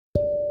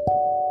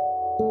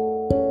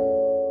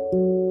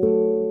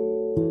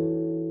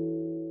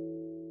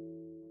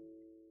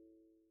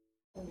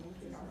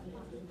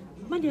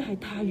係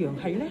太陽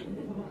系呢？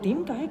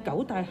點解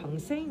9大行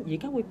星而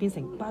家會變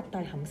成8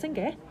大行星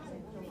嘅？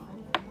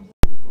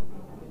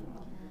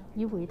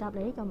要回答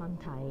你呢個問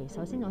題，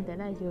首先我哋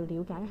咧要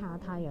了解下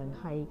太陽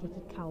系嘅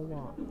結構喎。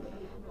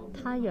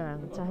太陽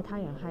就係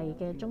太陽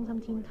系嘅中心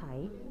天體。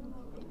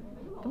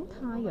咁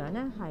太陽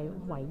咧係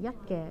唯一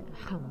嘅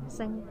行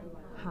星，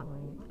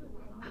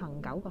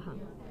行9個行。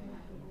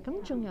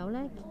咁仲有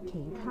咧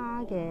其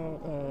他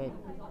嘅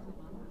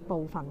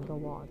部分嘅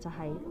喎，就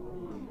係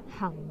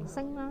行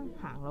星啦，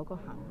行6個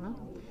行啦，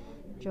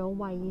仲有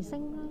衛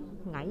星啦、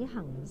矮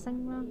行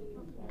星啦，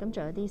咁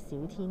仲有啲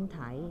小天體。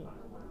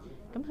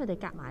咁佢哋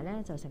夾埋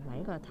咧就成為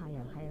一個太陽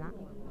系啦。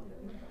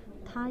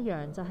太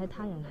陽就係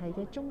太陽系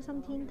嘅中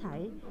心天體，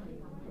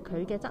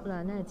佢嘅質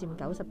量咧佔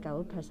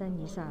99%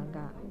 以上㗎。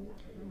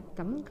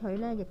咁佢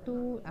咧亦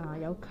都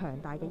有強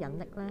大嘅引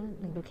力咧，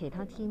令到其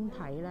他天體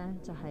咧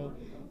就係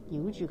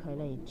繞住佢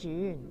嚟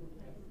轉。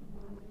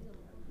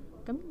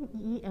咁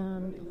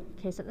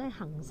其實咧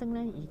行星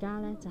咧而家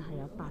咧就係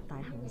有8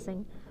大行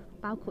星，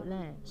包括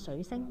咧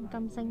水星、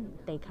金星、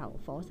地球、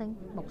火星、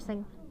木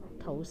星、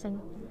土星、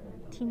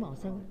天王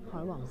星、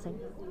海王星。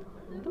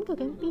咁究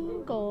竟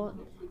邊個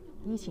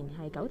以前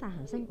係9大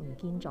行星唔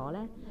見咗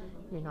呢？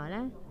原來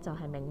咧就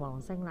係冥王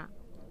星啦。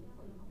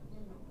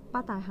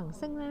8大行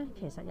星咧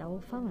其實有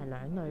分為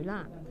2類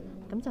啦。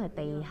咁就係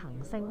地行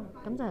星，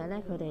咁就係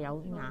咧佢哋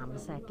有岩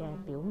石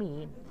嘅表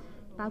面，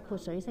包括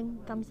水星、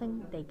金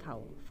星、地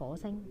球、火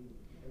星。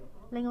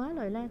另外一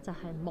類咧就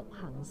係木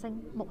行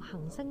星，木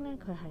行星咧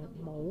佢係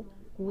冇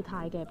固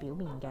態嘅表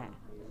面嘅。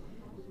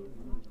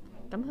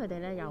咁佢哋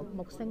咧有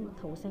木星、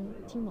土星、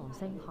天王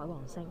星、海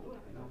王星。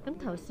咁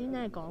頭先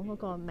咧講嗰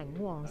個冥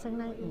王星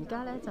咧，而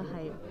家咧就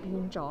係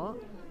變咗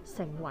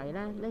成為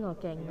咧呢個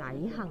嘅矮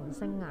行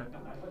星啊！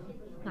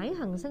矮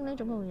行星咧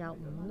總共有5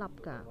粒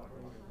㗎。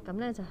咁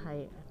咧就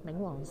係冥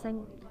王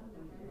星、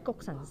谷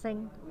神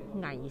星、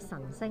危神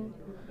星、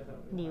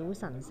鳥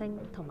神星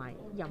同埋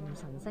妊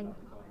神星。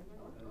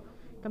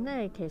咁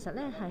咧其實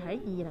咧係喺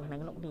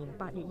2006年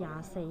8月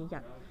24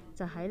日，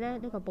就喺咧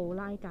呢個布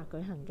拉格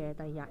舉行嘅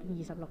第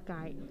26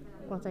屆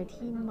國際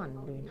天文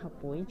聯合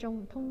會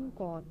中通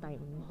過第5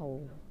號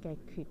嘅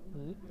決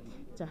議，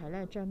就係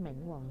咧將冥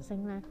王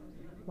星咧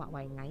劃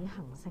為矮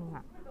行星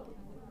啦。